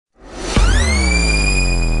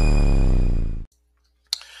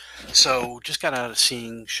So just got out of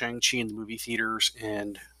seeing Shang-Chi in the movie theaters,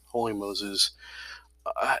 and holy Moses,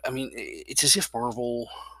 it's as if Marvel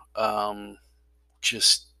um,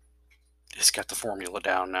 just has got the formula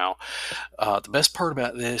down now. The best part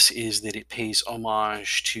about this is that it pays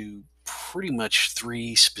homage to pretty much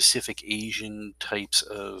three specific Asian types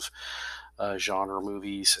of genre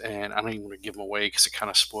movies, and I don't even want to give them away because it kind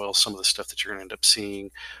of spoils some of the stuff that you're going to end up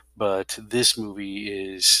seeing. But this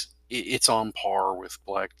movie it's on par with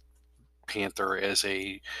Black Panther as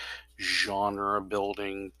a genre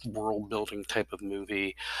building, world building type of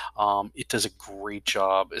movie. It does a great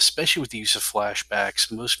job, especially with the use of flashbacks.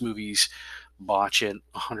 Most movies botch it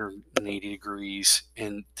 180 degrees,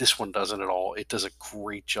 and this one doesn't at all. It does a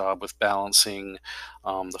great job with balancing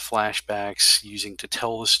the flashbacks, using to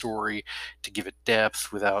tell the story, to give it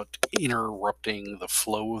depth without interrupting the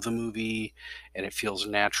flow of the movie, and it feels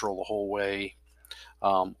natural the whole way.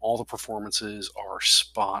 All the performances are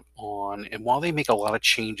spot on. And while they make a lot of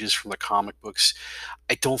changes from the comic books,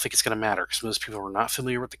 I don't think it's going to matter because most people are not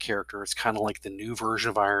familiar with the character. It's kind of like the new version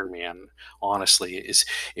of Iron Man, honestly. Is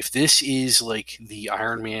if this is like the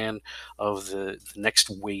Iron Man of the next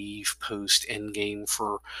wave post Endgame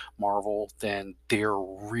for Marvel, then they're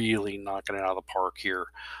really knocking it out of the park here.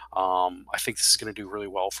 I think this is going to do really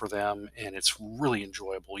well for them, and it's really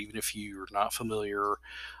enjoyable, even if you're not familiar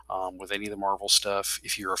with any of the Marvel stuff.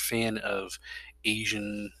 If you're a fan of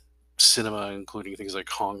Asian cinema, including things like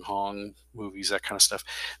Hong Kong movies, that kind of stuff,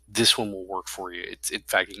 this one will work for you. It's, in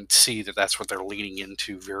fact, you can see that that's what they're leaning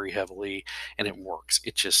into very heavily, and it works.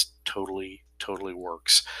 It just totally, totally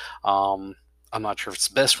works. I'm not sure if it's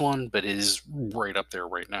the best one, but it is right up there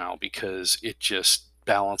right now because it just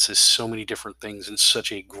balances so many different things in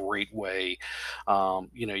such a great way.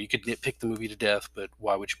 You could nitpick the movie to death, but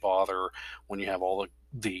why would you bother when you have all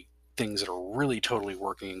the things that are really totally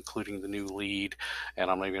working, including the new lead, and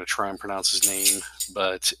I'm not even going to try and pronounce his name,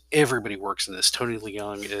 but everybody works in this. Tony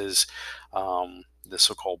Leung is the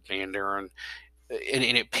so-called Mandarin, and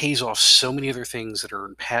it pays off so many other things that are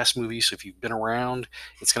in past movies. So if you've been around,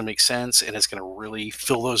 it's going to make sense and it's going to really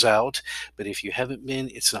fill those out. But if you haven't been,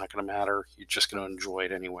 it's not going to matter. You're just going to enjoy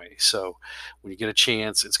it anyway. So when you get a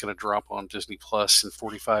chance, it's going to drop on Disney Plus in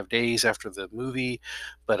 45 days after the movie.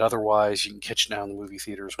 But otherwise, you can catch it now in the movie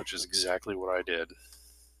theaters, which is exactly what I did.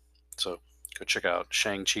 So go check out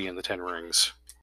Shang-Chi and the Ten Rings.